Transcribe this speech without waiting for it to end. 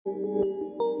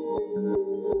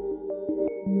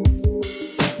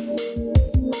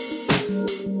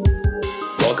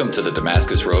Welcome to the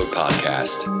Damascus Road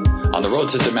podcast. On the road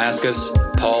to Damascus,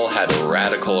 Paul had a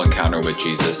radical encounter with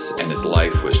Jesus and his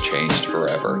life was changed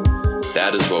forever.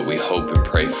 That is what we hope and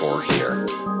pray for here.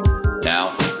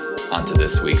 Now, on to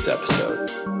this week's episode.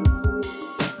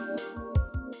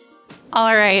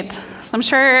 All right, so I'm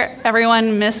sure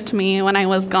everyone missed me when I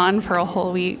was gone for a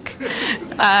whole week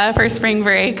for spring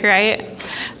break, right?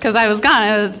 Because I was gone.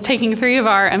 I was taking 3 of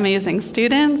our amazing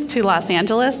students to Los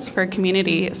Angeles for a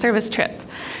community service trip.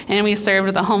 And we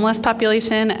served the homeless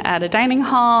population at a dining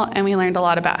hall, and we learned a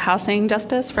lot about housing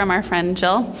justice from our friend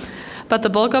Jill. But the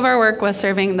bulk of our work was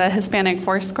serving the Hispanic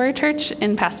Foursquare Church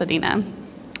in Pasadena.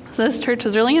 So this church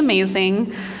was really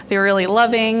amazing. They were really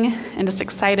loving and just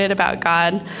excited about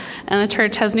God. And the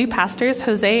church has new pastors,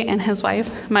 Jose and his wife,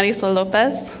 Marisol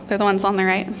Lopez. They're the ones on the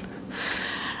right.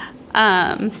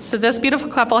 So this beautiful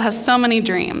couple has so many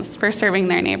dreams for serving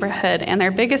their neighborhood, and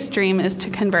their biggest dream is to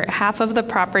convert half of the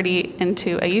property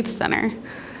into a youth center.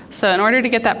 So in order to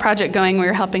get that project going, we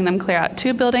were helping them clear out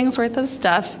 2 buildings worth of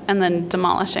stuff and then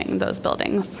demolishing those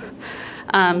buildings.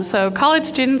 So college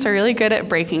students are really good at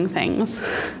breaking things,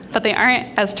 but they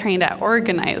aren't as trained at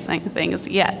organizing things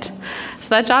yet. So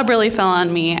that job really fell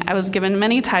on me. I was given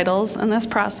many titles in this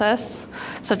process,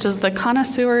 such as the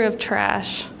connoisseur of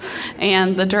trash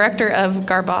and the director of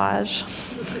garbage.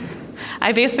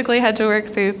 I basically had to work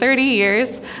through 30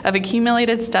 years of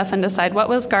accumulated stuff and decide what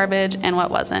was garbage and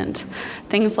what wasn't.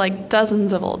 Things like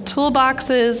dozens of old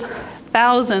toolboxes,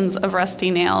 thousands of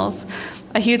rusty nails,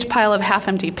 a huge pile of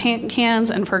half-empty paint cans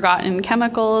and forgotten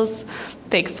chemicals,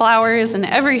 fake flowers in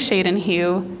every shade and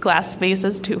hue, glass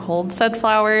vases to hold said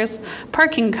flowers,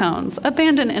 parking cones,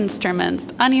 abandoned instruments,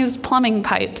 unused plumbing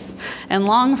pipes, and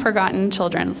long-forgotten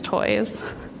children's toys.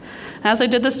 As I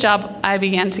did this job, I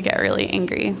began to get really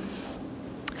angry.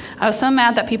 I was so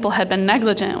mad that people had been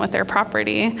negligent with their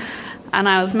property, and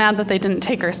I was mad that they didn't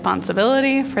take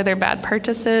responsibility for their bad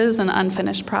purchases and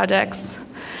unfinished projects,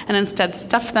 and instead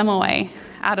stuffed them away,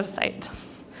 out of sight.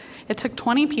 It took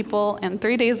 20 people and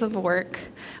 3 days of work.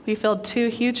 We filled 2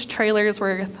 huge trailers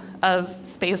worth of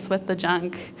space with the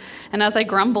junk. And as I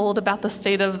grumbled about the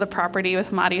state of the property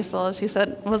with Marisol, she said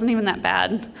it wasn't even that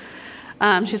bad.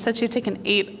 She said she'd taken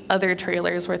 8 other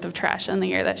trailers worth of trash in the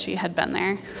year that she had been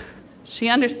there. She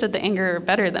understood the anger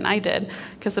better than I did,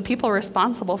 because the people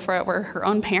responsible for it were her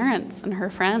own parents and her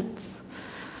friends.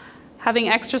 Having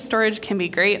extra storage can be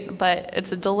great, but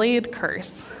it's a delayed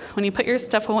curse. When you put your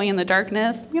stuff away in the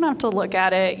darkness, you don't have to look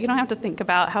at it, you don't have to think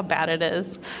about how bad it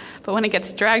is. But when it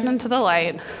gets dragged into the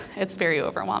light, it's very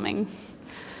overwhelming.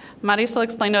 Marisol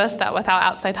explained to us that without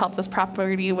outside help, this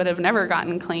property would have never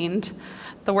gotten cleaned.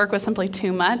 The work was simply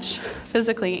too much,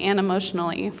 physically and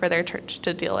emotionally, for their church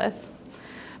to deal with.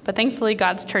 But thankfully,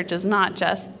 God's church is not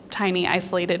just tiny,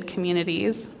 isolated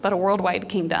communities, but a worldwide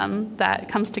kingdom that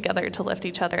comes together to lift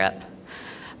each other up.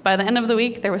 By the end of the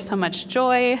week, there was so much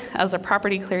joy as the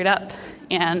property cleared up,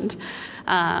 and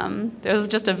there was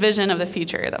just a vision of the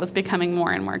future that was becoming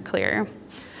more and more clear.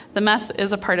 The mess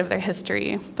is a part of their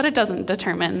history, but it doesn't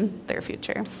determine their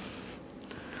future.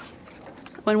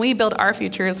 When we build our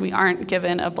futures, we aren't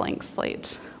given a blank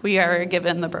slate. We are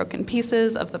given the broken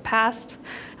pieces of the past,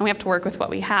 and we have to work with what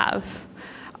we have.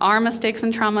 Our mistakes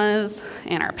and traumas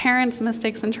and our parents'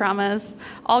 mistakes and traumas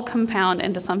all compound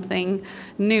into something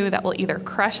new that will either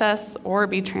crush us or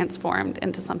be transformed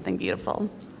into something beautiful.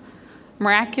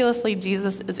 Miraculously,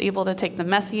 Jesus is able to take the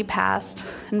messy past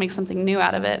and make something new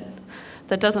out of it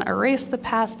that doesn't erase the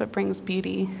past but brings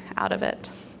beauty out of it.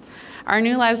 Our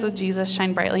new lives with Jesus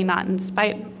shine brightly not in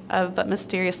spite of, but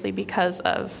mysteriously because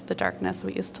of the darkness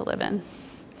we used to live in.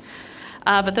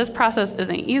 But this process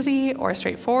isn't easy or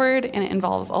straightforward, and it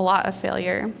involves a lot of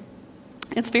failure.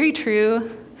 It's very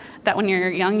true that when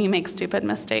you're young, you make stupid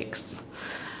mistakes.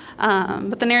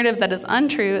 But the narrative that is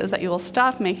untrue is that you will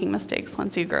stop making mistakes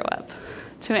once you grow up.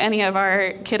 To any of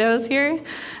our kiddos here,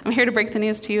 I'm here to break the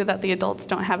news to you that the adults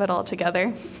don't have it all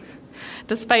together.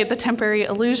 Despite the temporary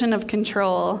illusion of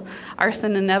control, our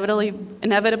sin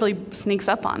inevitably sneaks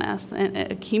up on us, and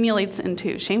it accumulates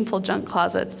into shameful junk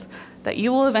closets that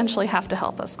you will eventually have to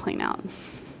help us clean out.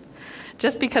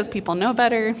 Just because people know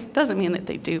better doesn't mean that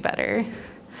they do better.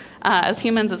 As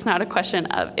humans, it's not a question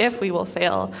of if we will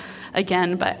fail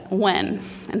again, but when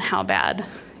and how bad.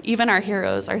 Even our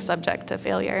heroes are subject to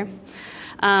failure.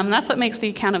 That's what makes the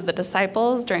account of the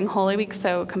disciples during Holy Week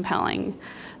so compelling.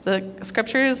 The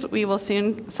scriptures we will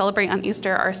soon celebrate on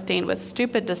Easter are stained with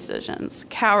stupid decisions,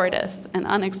 cowardice, and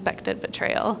unexpected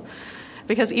betrayal.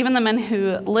 Because even the men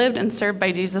who lived and served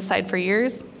by Jesus' side for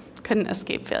years couldn't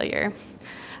escape failure.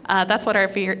 That's what our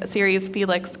series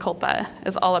Felix Culpa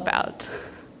is all about.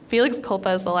 Felix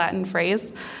Culpa is a Latin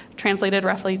phrase translated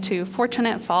roughly to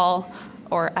fortunate fall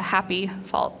or a happy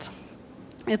fault.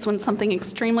 It's when something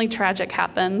extremely tragic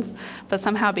happens, but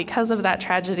somehow because of that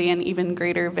tragedy, an even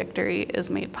greater victory is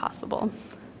made possible.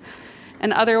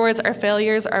 In other words, our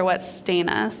failures are what stain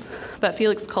us, but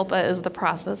Felix Culpa is the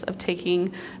process of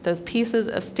taking those pieces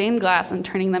of stained glass and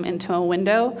turning them into a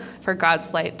window for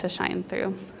God's light to shine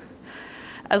through.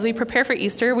 As we prepare for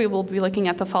Easter, we will be looking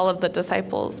at the fall of the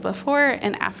disciples before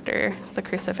and after the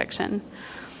crucifixion.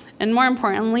 And more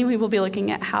importantly, we will be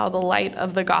looking at how the light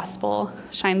of the gospel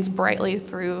shines brightly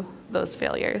through those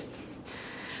failures.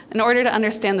 In order to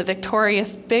understand the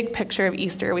victorious big picture of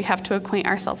Easter, we have to acquaint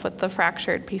ourselves with the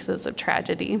fractured pieces of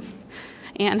tragedy.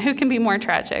 And who can be more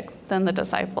tragic than the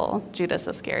disciple, Judas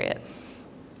Iscariot?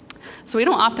 So we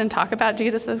don't often talk about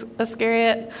Judas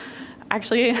Iscariot.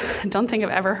 Actually, I don't think I've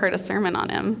ever heard a sermon on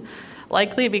him,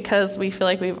 likely because we feel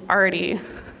like we've already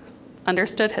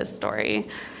understood his story.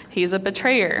 He's a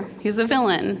betrayer, he's a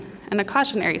villain, and a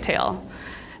cautionary tale.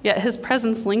 Yet his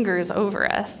presence lingers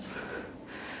over us.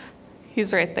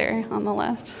 He's right there on the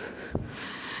left.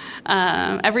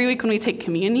 Every week when we take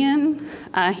communion,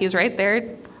 he's right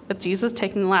there with Jesus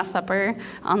taking the Last Supper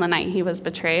on the night he was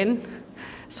betrayed.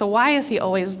 So why is he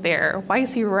always there? Why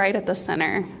is he right at the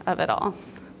center of it all?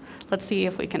 Let's see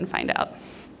if we can find out.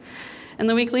 In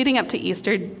the week leading up to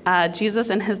Easter, Jesus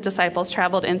and his disciples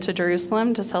traveled into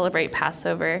Jerusalem to celebrate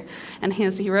Passover. And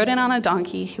as he rode in on a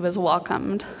donkey, he was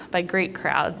welcomed by great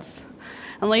crowds.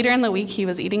 And later in the week, he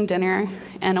was eating dinner,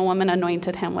 and a woman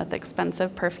anointed him with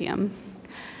expensive perfume.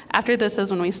 After this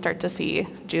is when we start to see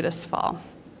Judas fall.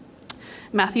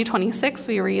 Matthew 26,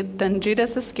 we read, "Then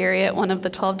Judas Iscariot, one of the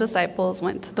 12 disciples,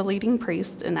 went to the leading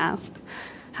priest and asked,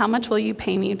 'How much will you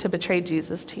pay me to betray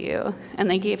Jesus to you?' And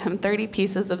they gave him 30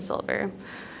 pieces of silver.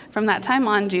 From that time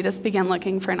on, Judas began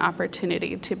looking for an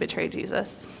opportunity to betray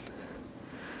Jesus."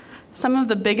 Some of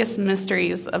the biggest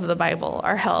mysteries of the Bible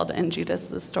are held in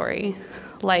Judas' story.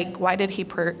 Like, why did he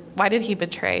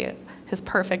betray his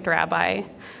perfect rabbi?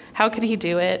 How could he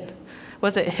do it?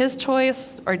 Was it his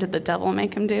choice, or did the devil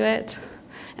make him do it?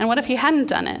 And what if he hadn't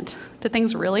done it? Did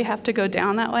things really have to go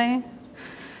down that way?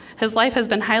 His life has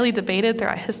been highly debated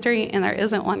throughout history, and there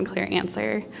isn't one clear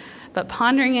answer. But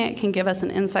pondering it can give us an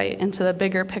insight into the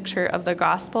bigger picture of the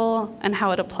gospel and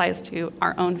how it applies to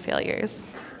our own failures.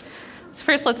 So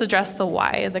first, let's address the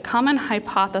why. The common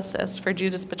hypothesis for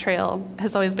Judas' betrayal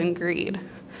has always been greed.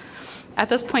 At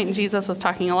this point, Jesus was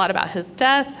talking a lot about his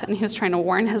death, and he was trying to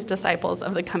warn his disciples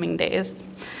of the coming days.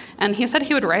 And he said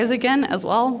he would rise again as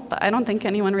well, but I don't think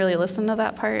anyone really listened to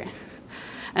that part.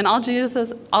 And all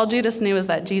Judas knew is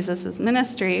that Jesus'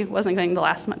 ministry wasn't going to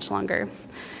last much longer.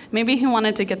 Maybe he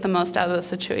wanted to get the most out of the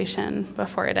situation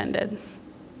before it ended.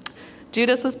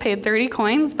 Judas was paid 30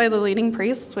 coins by the leading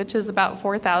priests, which is about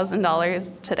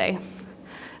 $4,000 today.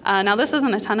 Now, this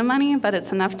isn't a ton of money, but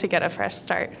it's enough to get a fresh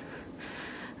start.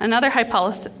 Another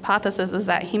hypothesis is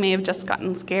that he may have just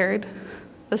gotten scared.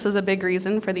 This is a big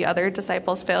reason for the other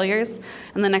disciples' failures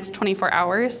in the next 24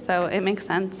 hours, so it makes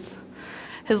sense.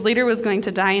 His leader was going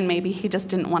to die, and maybe he just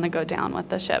didn't want to go down with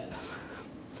the ship.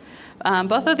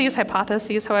 Both of these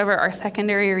hypotheses, however, are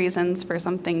secondary reasons for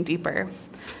something deeper.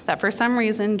 That for some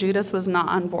reason, Judas was not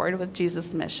on board with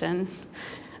Jesus' mission.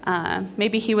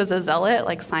 Maybe he was a zealot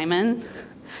like Simon,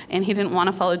 and he didn't want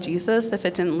to follow Jesus if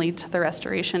it didn't lead to the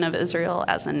restoration of Israel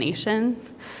as a nation.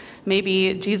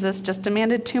 Maybe Jesus just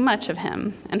demanded too much of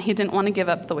him, and he didn't want to give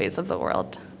up the ways of the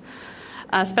world,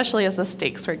 especially as the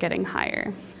stakes were getting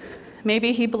higher.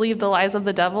 Maybe he believed the lies of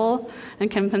the devil and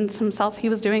convinced himself he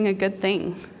was doing a good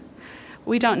thing.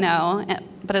 We don't know,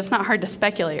 but it's not hard to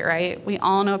speculate, right? We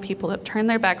all know people who have turned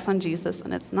their backs on Jesus,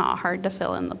 and it's not hard to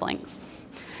fill in the blanks.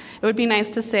 It would be nice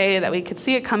to say that we could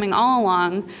see it coming all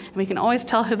along, and we can always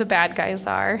tell who the bad guys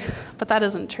are, but that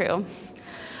isn't true.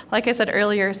 Like I said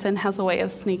earlier, sin has a way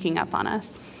of sneaking up on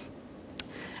us.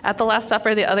 At the Last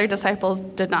Supper, the other disciples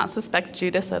did not suspect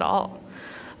Judas at all.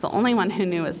 The only one who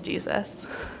knew was Jesus.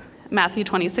 Matthew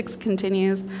 26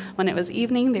 continues, "When it was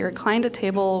evening, they reclined at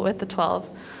table with the 12.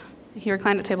 He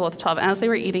reclined at table with 12, and as they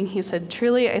were eating, he said,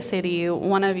 'Truly I say to you,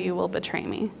 one of you will betray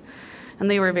me.' And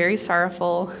they were very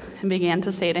sorrowful and began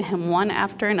to say to him one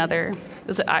after another,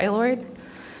 'Is it I, Lord?'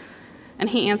 And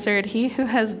he answered, 'He who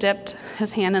has dipped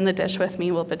his hand in the dish with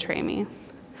me will betray me.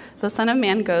 The Son of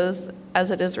Man goes as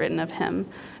it is written of him,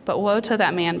 but woe to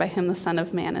that man by whom the Son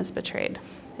of Man is betrayed.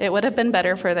 It would have been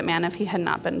better for that man if he had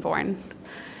not been born.'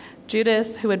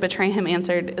 Judas, who would betray him,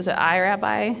 answered, 'Is it I,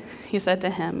 Rabbi?' He said to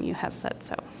him, 'You have said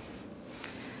so.'"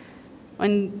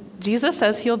 When Jesus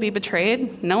says he'll be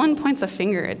betrayed, no one points a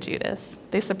finger at Judas.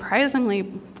 They surprisingly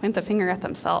point the finger at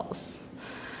themselves.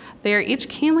 They are each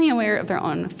keenly aware of their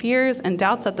own fears and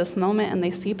doubts at this moment, and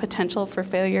they see potential for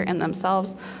failure in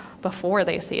themselves before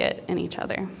they see it in each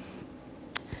other.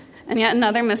 And yet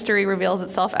another mystery reveals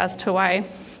itself as to why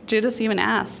Judas even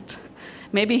asked.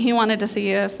 Maybe he wanted to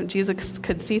see if Jesus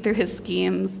could see through his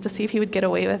schemes, to see if he would get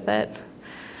away with it.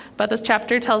 But this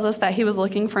chapter tells us that he was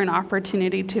looking for an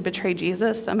opportunity to betray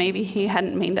Jesus, so maybe he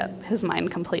hadn't made up his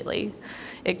mind completely.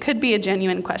 It could be a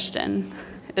genuine question.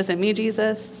 Is it me,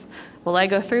 Jesus? Will I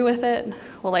go through with it?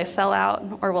 Will I sell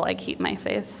out, or will I keep my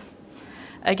faith?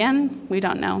 Again, we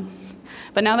don't know.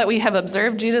 But now that we have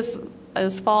observed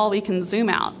Judas' fall, we can zoom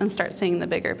out and start seeing the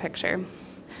bigger picture.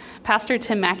 Pastor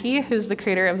Tim Mackey, who's the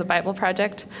creator of the Bible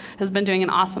Project, has been doing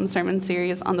an awesome sermon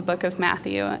series on the book of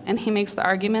Matthew, and he makes the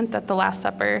argument that the Last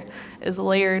Supper is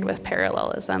layered with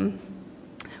parallelism.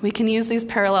 We can use these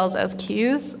parallels as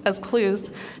clues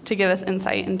to give us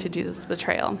insight into Jesus'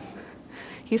 betrayal.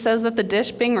 He says that the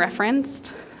dish being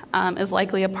referenced is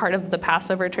likely a part of the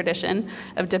Passover tradition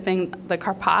of dipping the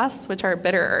karpas, which are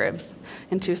bitter herbs,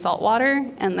 into salt water,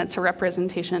 and that's a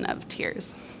representation of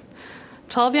tears.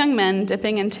 12 young men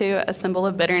dipping into a symbol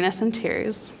of bitterness and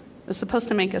tears is supposed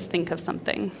to make us think of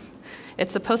something.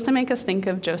 It's supposed to make us think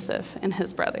of Joseph and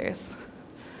his brothers.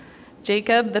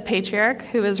 Jacob, the patriarch,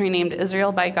 who was renamed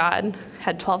Israel by God,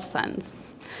 had 12 sons.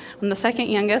 When the second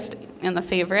youngest and the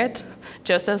favorite,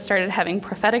 Joseph, started having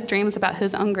prophetic dreams about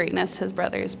his own greatness, his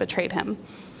brothers betrayed him.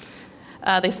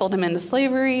 They sold him into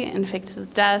slavery and faked his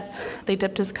death. They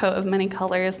dipped his coat of many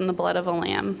colors in the blood of a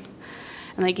lamb.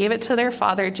 And they gave it to their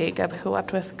father, Jacob, who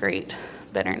wept with great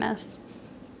bitterness.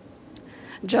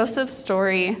 Joseph's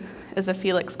story is a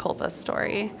Felix Culpa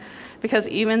story, because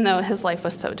even though his life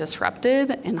was so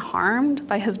disrupted and harmed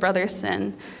by his brother's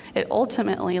sin, it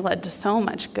ultimately led to so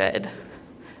much good.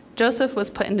 Joseph was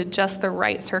put into just the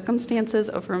right circumstances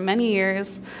over many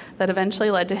years that eventually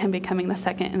led to him becoming the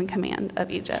second in command of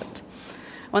Egypt.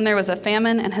 When there was a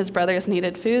famine and his brothers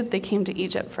needed food, they came to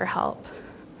Egypt for help.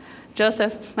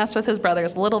 Joseph messed with his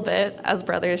brothers a little bit, as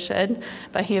brothers should,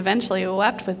 but he eventually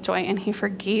wept with joy, and he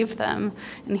forgave them,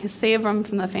 and he saved them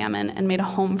from the famine and made a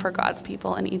home for God's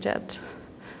people in Egypt.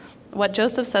 What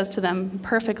Joseph says to them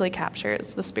perfectly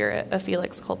captures the spirit of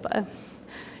Felix Culpa.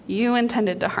 You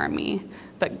intended to harm me,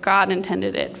 but God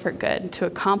intended it for good, to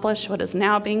accomplish what is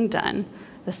now being done,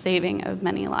 the saving of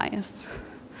many lives.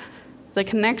 The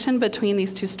connection between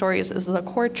these two stories is the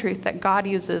core truth that God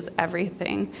uses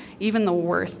everything, even the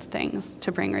worst things,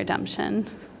 to bring redemption.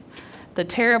 The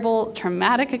terrible,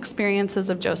 traumatic experiences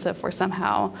of Joseph were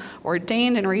somehow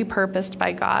ordained and repurposed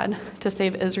by God to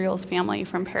save Israel's family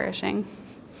from perishing.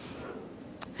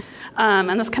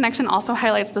 And this connection also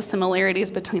highlights the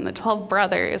similarities between the 12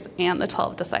 brothers and the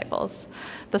 12 disciples.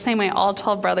 The same way all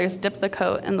 12 brothers dipped the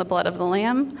coat in the blood of the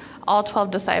lamb, all 12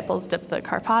 disciples dipped the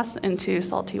karpas into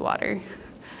salty water.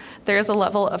 There is a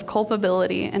level of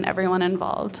culpability in everyone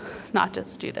involved, not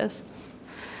just Judas.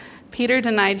 Peter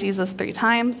denied Jesus 3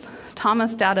 times,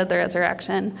 Thomas doubted the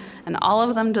resurrection, and all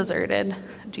of them deserted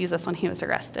Jesus when he was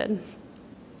arrested.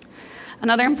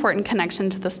 Another important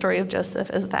connection to the story of Joseph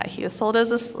is that he was sold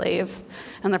as a slave,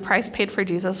 and the price paid for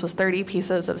Jesus was 30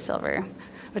 pieces of silver,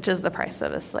 which is the price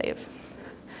of a slave.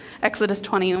 Exodus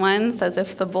 21 says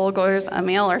if the bull goes a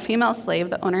male or female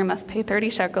slave, the owner must pay 30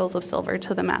 shekels of silver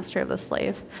to the master of the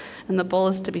slave, and the bull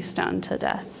is to be stoned to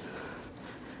death.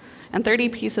 And 30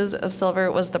 pieces of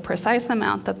silver was the precise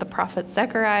amount that the prophets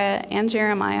Zechariah and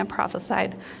Jeremiah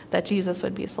prophesied that Jesus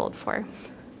would be sold for.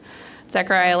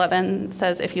 Zechariah 11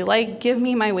 says, if you like, give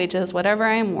me my wages, whatever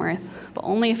I am worth, but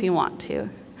only if you want to.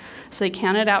 So they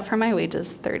counted out for my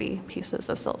wages 30 pieces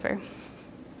of silver.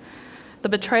 The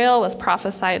betrayal was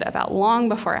prophesied about long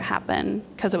before it happened,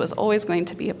 because it was always going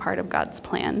to be a part of God's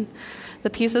plan. The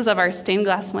pieces of our stained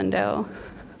glass window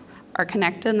are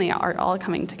connected, and they are all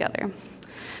coming together.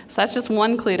 So that's just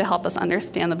one clue to help us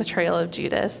understand the betrayal of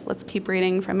Judas. Let's keep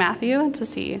reading from Matthew to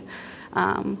see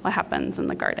what happens in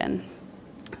the garden.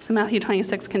 So Matthew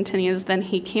 26 continues, then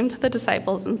he came to the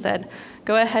disciples and said,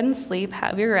 go ahead and sleep,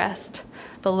 have your rest.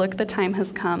 But look, the time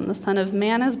has come. The Son of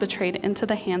Man is betrayed into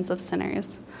the hands of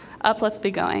sinners. Up, let's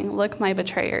be going. Look, my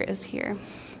betrayer is here.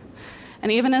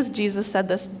 And even as Jesus said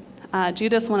this,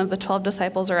 Judas, one of the 12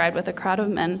 disciples, arrived with a crowd of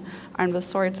men armed with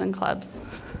swords and clubs.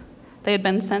 They had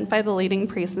been sent by the leading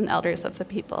priests and elders of the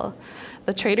people.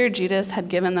 The traitor Judas had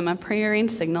given them a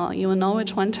prearranged signal. You will know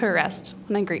which one to arrest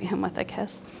when I greet him with a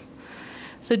kiss.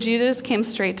 So Judas came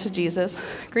straight to Jesus.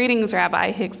 Greetings, Rabbi,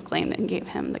 he exclaimed, and gave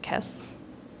him the kiss.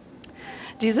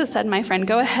 Jesus said, my friend,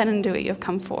 go ahead and do what you have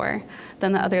come for.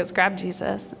 Then the others grabbed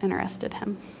Jesus and arrested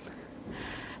him.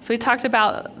 So we talked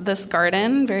about this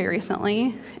garden very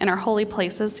recently in our Holy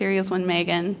Places series when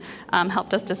Megan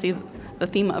helped us to see the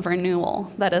theme of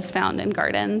renewal that is found in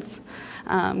gardens.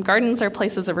 Gardens are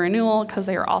places of renewal because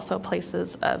they are also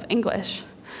places of anguish.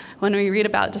 When we read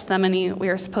about Gethsemane, we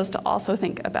are supposed to also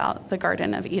think about the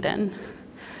Garden of Eden.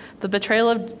 The betrayal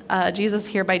of Jesus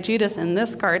here by Judas in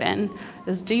this garden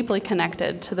is deeply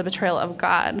connected to the betrayal of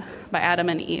God by Adam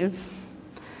and Eve.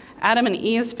 Adam and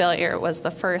Eve's failure was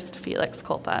the first Felix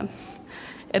Culpa.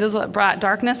 It is what brought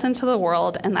darkness into the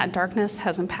world, and that darkness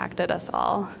has impacted us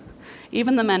all.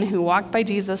 Even the men who walked by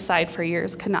Jesus' side for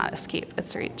years could not escape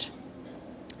its reach.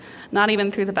 Not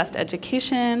even through the best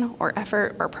education or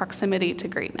effort or proximity to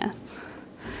greatness.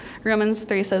 Romans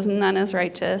 3 says, "None is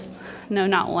righteous, no,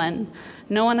 not one.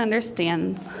 No one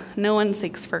understands, no one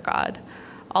seeks for God.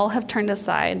 All have turned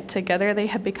aside, together they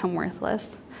have become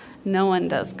worthless. No one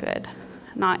does good,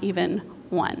 not even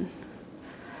one."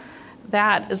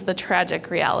 That is the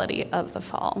tragic reality of the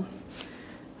fall.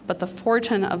 But the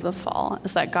fortune of the fall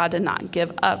is that God did not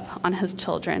give up on his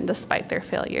children despite their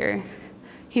failure.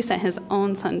 He sent his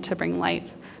own son to bring light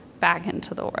back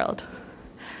into the world.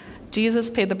 Jesus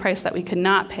paid the price that we could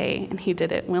not pay, and he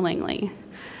did it willingly.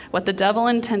 What the devil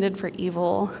intended for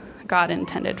evil, God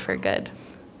intended for good.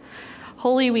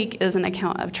 Holy Week is an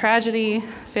account of tragedy,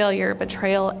 failure,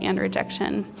 betrayal, and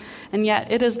rejection, and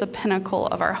yet it is the pinnacle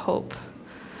of our hope.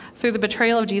 Through the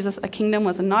betrayal of Jesus, a kingdom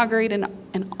was inaugurated,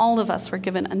 and all of us were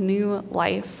given a new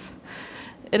life.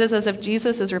 It is as if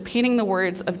Jesus is repeating the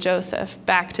words of Joseph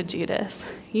back to Judas.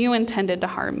 "You intended to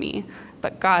harm me,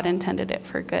 but God intended it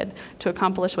for good, to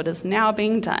accomplish what is now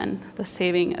being done, the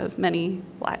saving of many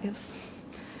lives."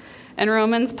 In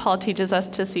Romans, Paul teaches us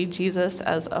to see Jesus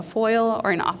as a foil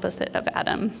or an opposite of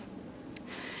Adam.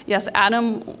 Yes,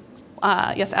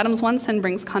 Adam's one sin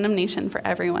brings condemnation for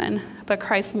everyone, but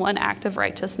Christ's one act of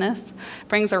righteousness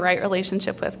brings a right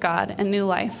relationship with God and new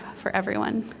life for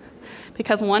everyone.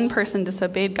 Because one person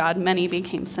disobeyed God, many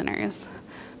became sinners.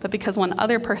 But because one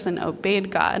other person obeyed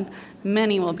God,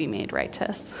 many will be made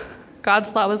righteous.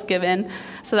 God's law was given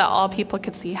so that all people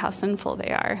could see how sinful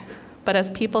they are. But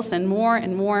as people sinned more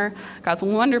and more, God's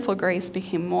wonderful grace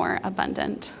became more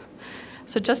abundant.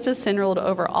 So just as sin ruled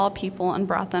over all people and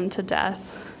brought them to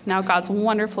death, now God's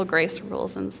wonderful grace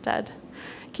rules instead,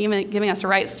 giving us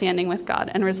right standing with God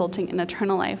and resulting in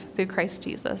eternal life through Christ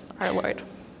Jesus, our Lord.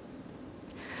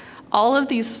 All of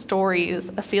these stories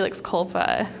of Felix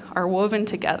Culpa are woven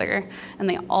together, and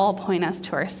they all point us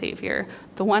to our Savior,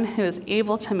 the one who is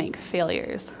able to make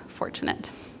failures fortunate.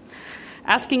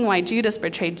 Asking why Judas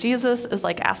betrayed Jesus is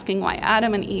like asking why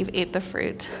Adam and Eve ate the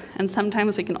fruit, and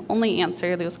sometimes we can only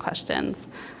answer those questions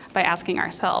by asking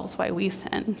ourselves why we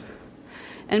sin.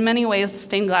 In many ways, the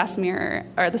stained glass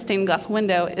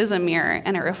window is a mirror,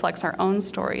 and it reflects our own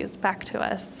stories back to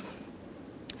us.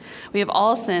 We have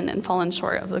all sinned and fallen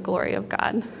short of the glory of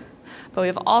God, but we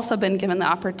have also been given the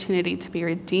opportunity to be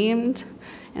redeemed,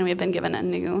 and we have been given a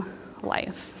new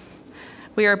life.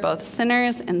 We are both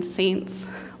sinners and saints.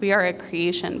 We are a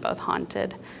creation both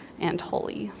haunted and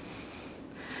holy.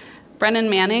 Brennan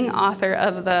Manning, author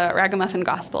of the Ragamuffin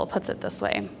Gospel, puts it this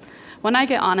way: "When I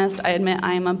get honest, I admit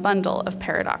I am a bundle of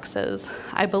paradoxes.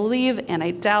 I believe and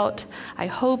I doubt. I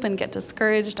hope and get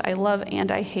discouraged. I love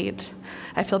and I hate.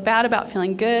 I feel bad about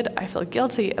feeling good. I feel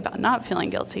guilty about not feeling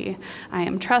guilty. I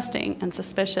am trusting and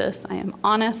suspicious. I am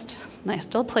honest, and I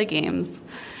still play games.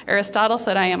 Aristotle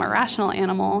said I am a rational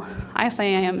animal. I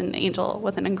say I am an angel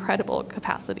with an incredible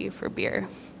capacity for beer."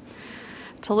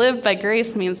 To live by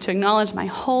grace means to acknowledge my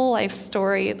whole life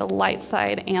story, the light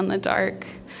side and the dark.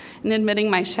 In admitting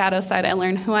my shadow side, I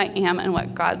learn who I am and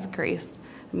what God's grace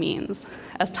means.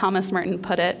 As Thomas Merton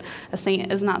put it, a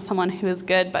saint is not someone who is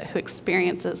good, but who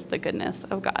experiences the goodness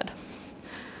of God.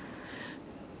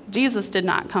 Jesus did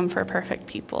not come for perfect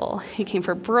people. He came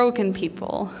for broken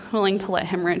people, willing to let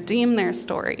him redeem their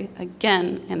story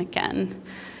again and again.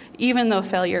 Even though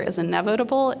failure is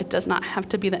inevitable, it does not have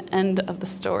to be the end of the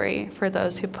story for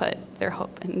those who put their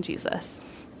hope in Jesus.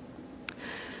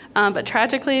 But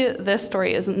tragically, this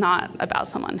story is not about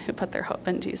someone who put their hope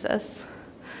in Jesus.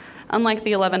 Unlike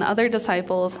the 11 other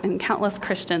disciples and countless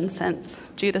Christians since,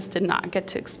 Judas did not get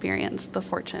to experience the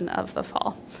fortune of the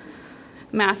fall.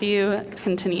 Matthew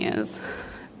continues,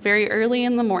 "Very early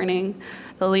in the morning,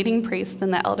 the leading priests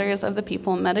and the elders of the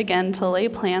people met again to lay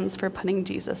plans for putting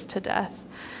Jesus to death.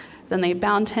 Then they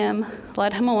bound him,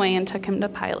 led him away, and took him to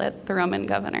Pilate, the Roman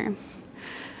governor.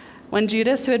 When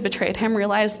Judas, who had betrayed him,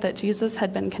 realized that Jesus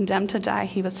had been condemned to die,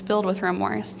 he was filled with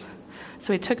remorse.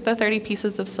 So he took the 30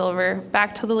 pieces of silver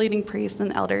back to the leading priests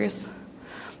and elders.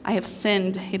 'I have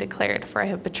sinned,' he declared, 'for I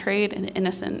have betrayed an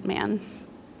innocent man.'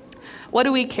 "What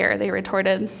do we care?" they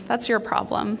retorted. "That's your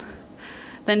problem."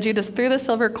 Then Judas threw the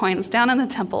silver coins down in the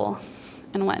temple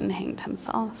and went and hanged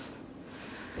himself.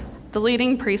 The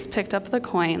leading priests picked up the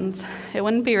coins. It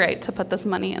wouldn't be right to put this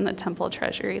money in the temple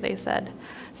treasury, they said,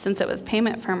 since it was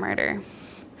payment for murder.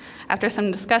 After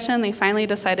some discussion, they finally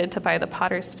decided to buy the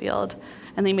potter's field,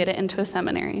 and they made it into a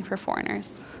seminary for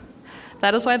foreigners.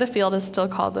 That is why the field is still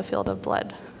called the Field of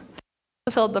Blood. It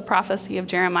fulfilled the prophecy of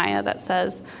Jeremiah that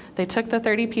says, "They took the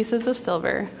 30 pieces of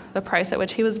silver, the price at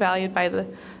which he was valued by the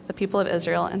people of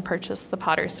Israel, and purchased the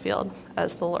potter's field,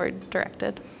 as the Lord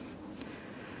directed."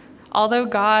 Although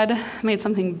God made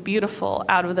something beautiful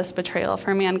out of this betrayal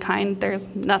for mankind, there's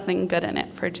nothing good in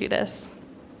it for Judas.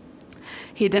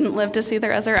 He didn't live to see the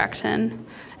resurrection,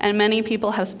 and many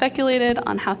people have speculated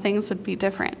on how things would be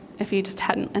different if he just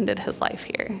hadn't ended his life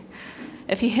here.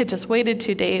 If he had just waited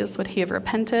 2 days, would he have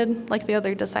repented like the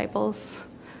other disciples?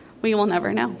 We will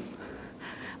never know.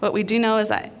 What we do know is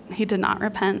that he did not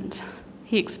repent.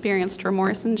 He experienced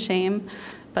remorse and shame,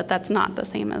 but that's not the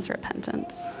same as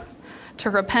repentance. To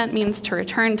repent means to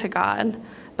return to God,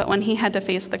 but when he had to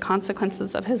face the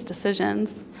consequences of his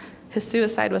decisions, his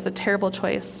suicide was a terrible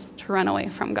choice to run away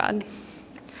from God.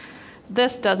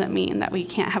 This doesn't mean that we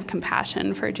can't have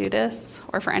compassion for Judas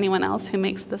or for anyone else who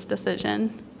makes this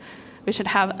decision. We should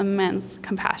have immense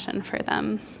compassion for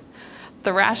them.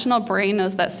 The rational brain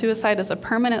knows that suicide is a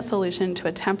permanent solution to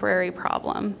a temporary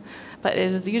problem, but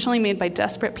it is usually made by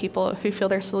desperate people who feel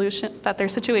that their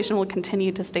situation will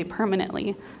continue to stay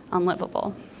permanently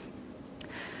unlivable.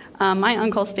 My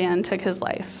uncle Stan took his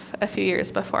life a few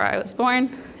years before I was born,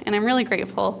 and I'm really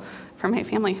grateful for my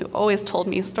family who always told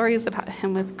me stories about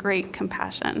him with great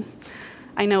compassion.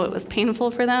 I know it was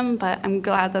painful for them, but I'm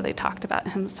glad that they talked about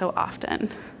him so often.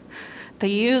 They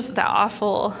used that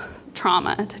awful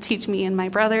trauma to teach me and my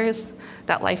brothers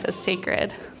that life is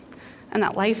sacred and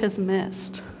that life is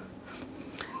missed.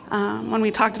 When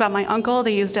we talked about my uncle,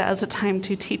 they used it as a time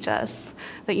to teach us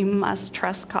that you must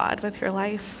trust God with your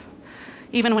life.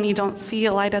 Even when you don't see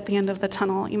a light at the end of the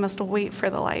tunnel, you must wait for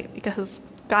the light because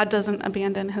God doesn't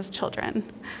abandon his children.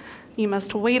 You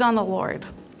must wait on the Lord.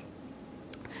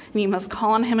 And you must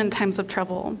call on him in times of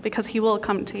trouble because he will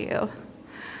come to you.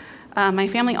 My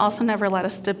family also never let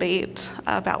us debate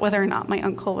about whether or not my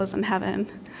uncle was in heaven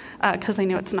because they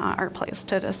knew it's not our place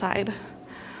to decide.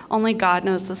 Only God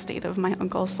knows the state of my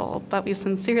uncle's soul, but we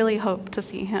sincerely hope to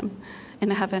see him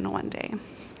in heaven one day.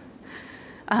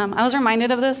 I was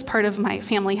reminded of this part of my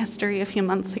family history a few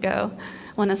months ago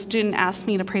when a student asked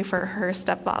me to pray for her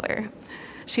stepfather.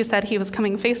 She said he was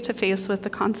coming face to face with the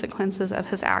consequences of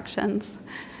his actions,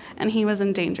 and he was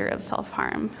in danger of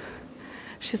self-harm.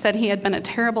 She said he had been a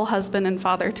terrible husband and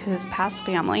father to his past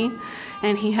family,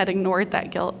 and he had ignored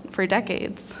that guilt for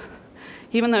decades.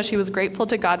 Even though she was grateful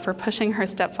to God for pushing her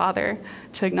stepfather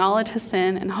to acknowledge his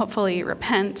sin and hopefully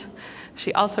repent,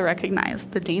 she also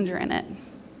recognized the danger in it.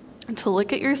 To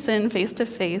look at your sin face to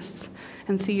face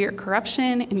and see your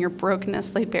corruption and your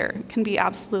brokenness laid bare can be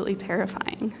absolutely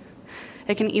terrifying.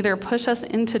 It can either push us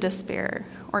into despair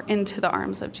or into the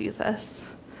arms of Jesus.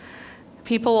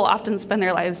 People will often spend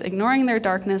their lives ignoring their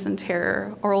darkness and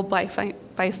terror, or will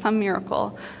by some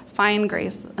miracle find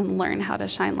grace and learn how to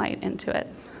shine light into it.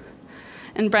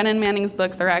 In Brennan Manning's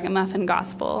book, The Ragamuffin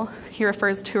Gospel, he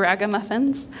refers to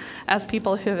ragamuffins as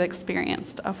people who have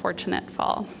experienced a fortunate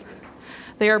fall.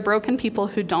 They are broken people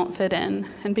who don't fit in,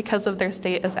 and because of their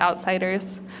state as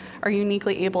outsiders, are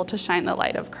uniquely able to shine the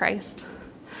light of Christ.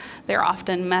 They're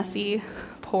often messy,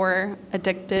 poor,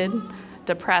 addicted,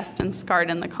 depressed, and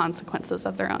scarred in the consequences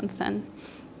of their own sin.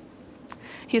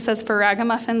 He says, for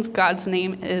ragamuffins, God's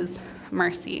name is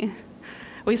mercy.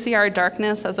 We see our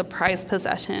darkness as a prized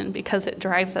possession because it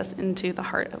drives us into the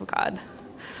heart of God.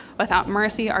 Without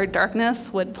mercy, our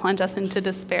darkness would plunge us into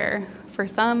despair, for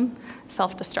some,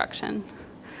 self-destruction.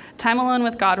 Time alone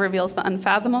with God reveals the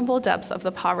unfathomable depths of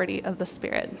the poverty of the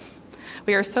Spirit.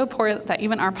 We are so poor that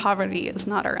even our poverty is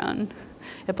not our own.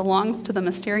 It belongs to the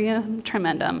mysterium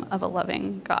tremendum of a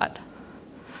loving God.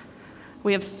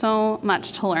 We have so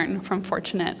much to learn from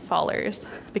fortunate fallers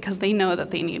because they know that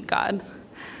they need God.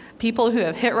 People who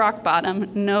have hit rock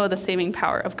bottom know the saving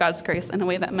power of God's grace in a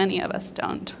way that many of us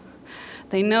don't.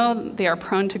 They know they are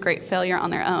prone to great failure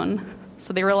on their own,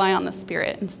 so they rely on the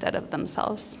Spirit instead of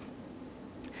themselves.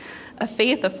 A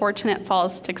faith of fortunate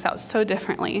falls sticks out so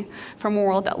differently from a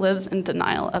world that lives in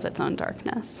denial of its own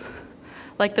darkness.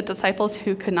 Like the disciples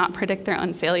who could not predict their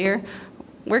own failure,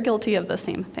 we're guilty of the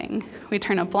same thing. We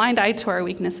turn a blind eye to our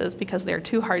weaknesses because they're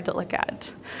too hard to look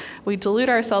at. We delude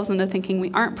ourselves into thinking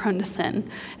we aren't prone to sin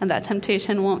and that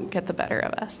temptation won't get the better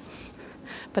of us.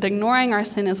 but ignoring our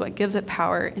sin is what gives it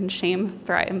power, and shame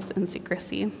thrives in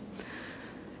secrecy.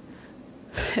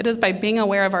 It is by being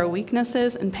aware of our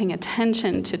weaknesses and paying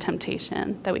attention to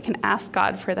temptation that we can ask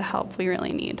God for the help we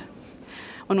really need.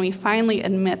 When we finally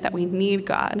admit that we need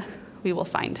God, we will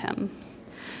find him.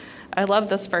 I love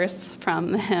this verse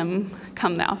from the hymn,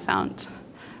 Come Thou Fount.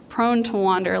 Prone to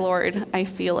wander, Lord, I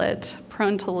feel it.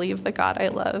 Prone to leave the God I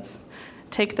love.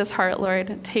 Take this heart,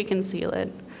 Lord, take and seal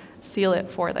it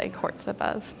for thy courts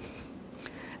above.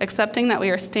 Accepting that we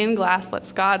are stained glass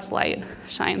lets God's light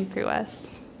shine through us.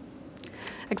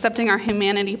 Accepting our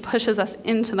humanity pushes us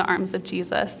into the arms of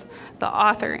Jesus, the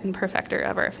author and perfecter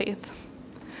of our faith.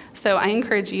 So I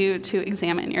encourage you to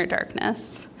examine your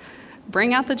darkness.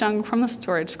 Bring out the junk from the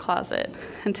storage closet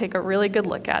and take a really good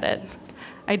look at it.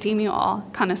 I deem you all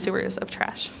connoisseurs of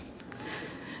trash.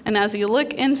 And as you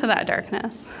look into that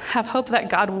darkness, have hope that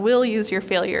God will use your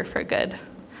failure for good.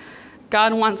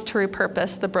 God wants to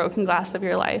repurpose the broken glass of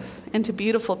your life into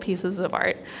beautiful pieces of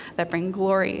art that bring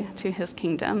glory to his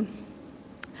kingdom.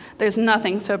 There's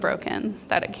nothing so broken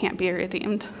that it can't be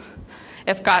redeemed.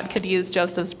 If God could use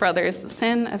Joseph's brother's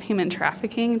sin of human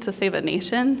trafficking to save a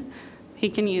nation, he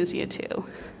can use you too.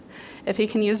 If he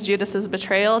can use Judas's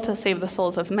betrayal to save the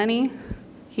souls of many,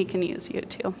 he can use you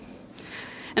too.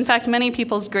 In fact, many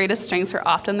people's greatest strengths are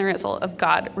often the result of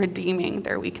God redeeming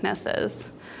their weaknesses.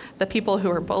 The people who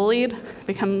are bullied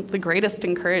become the greatest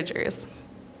encouragers.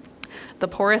 The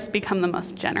poorest become the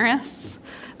most generous.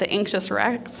 The anxious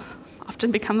wrecks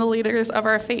often become the leaders of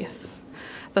our faith.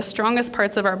 The strongest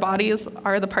parts of our bodies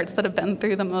are the parts that have been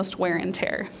through the most wear and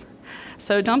tear.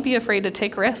 So don't be afraid to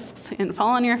take risks and fall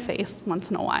on your face once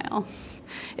in a while.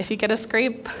 If you get a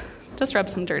scrape, just rub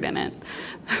some dirt in it.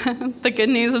 The good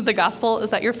news of the gospel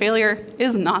is that your failure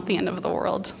is not the end of the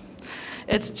world.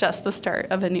 It's just the start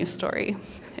of a new story.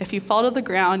 If you fall to the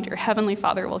ground, your heavenly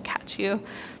Father will catch you,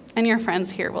 and your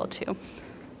friends here will too.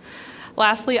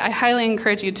 Lastly, I highly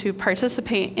encourage you to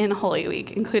participate in Holy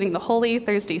Week, including the Holy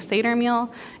Thursday Seder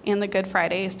meal and the Good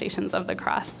Friday Stations of the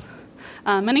Cross.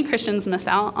 Many Christians miss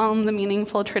out on the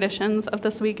meaningful traditions of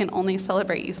this week and only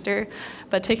celebrate Easter,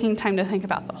 but taking time to think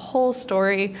about the whole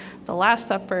story, the Last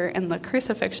Supper, and the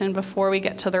crucifixion before we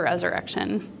get to the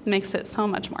resurrection makes it so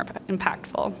much more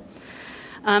impactful.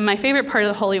 My favorite part of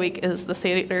the Holy Week is the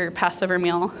Seder Passover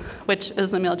meal, which is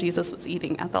the meal Jesus was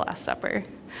eating at the Last Supper.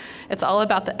 It's all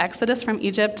about the Exodus from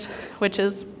Egypt, which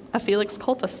is a Felix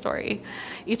Culpa story.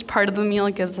 Each part of the meal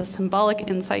gives a symbolic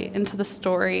insight into the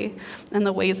story and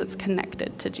the ways it's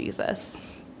connected to Jesus.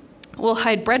 We'll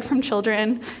hide bread from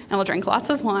children, and we'll drink lots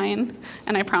of wine,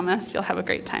 and I promise you'll have a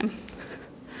great time.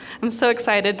 I'm so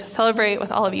excited to celebrate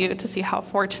with all of you to see how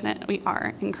fortunate we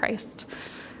are in Christ.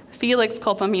 Felix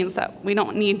Culpa means that we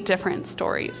don't need different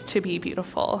stories to be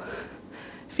beautiful.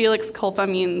 Felix Culpa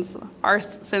means our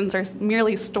sins are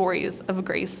merely stories of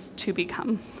grace to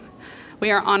become. We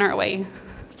are on our way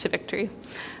to victory.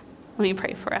 Let me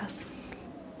pray for us.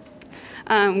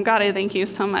 God, I thank you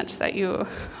so much that you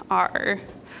are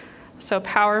so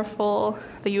powerful,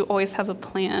 that you always have a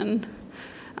plan.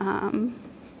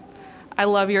 I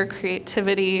love your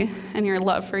creativity and your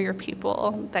love for your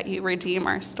people, that you redeem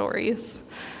our stories.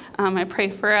 I pray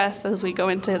for us as we go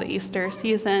into the Easter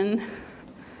season.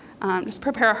 Just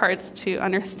prepare our hearts to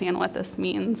understand what this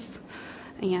means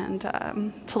and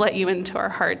to let you into our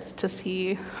hearts to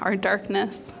see our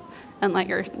darkness and let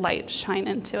your light shine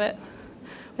into it.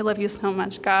 We love you so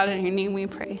much, God. In your name we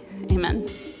pray. Amen.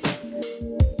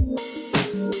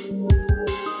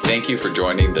 Thank you for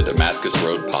joining the Damascus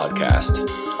Road podcast.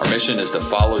 Our mission is to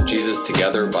follow Jesus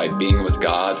together by being with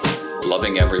God,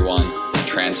 loving everyone,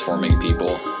 transforming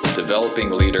people, developing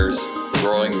leaders,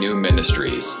 growing new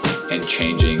ministries, and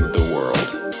changing the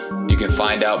world. You can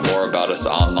find out more about us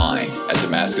online at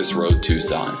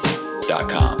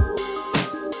DamascusRoadTucson.com.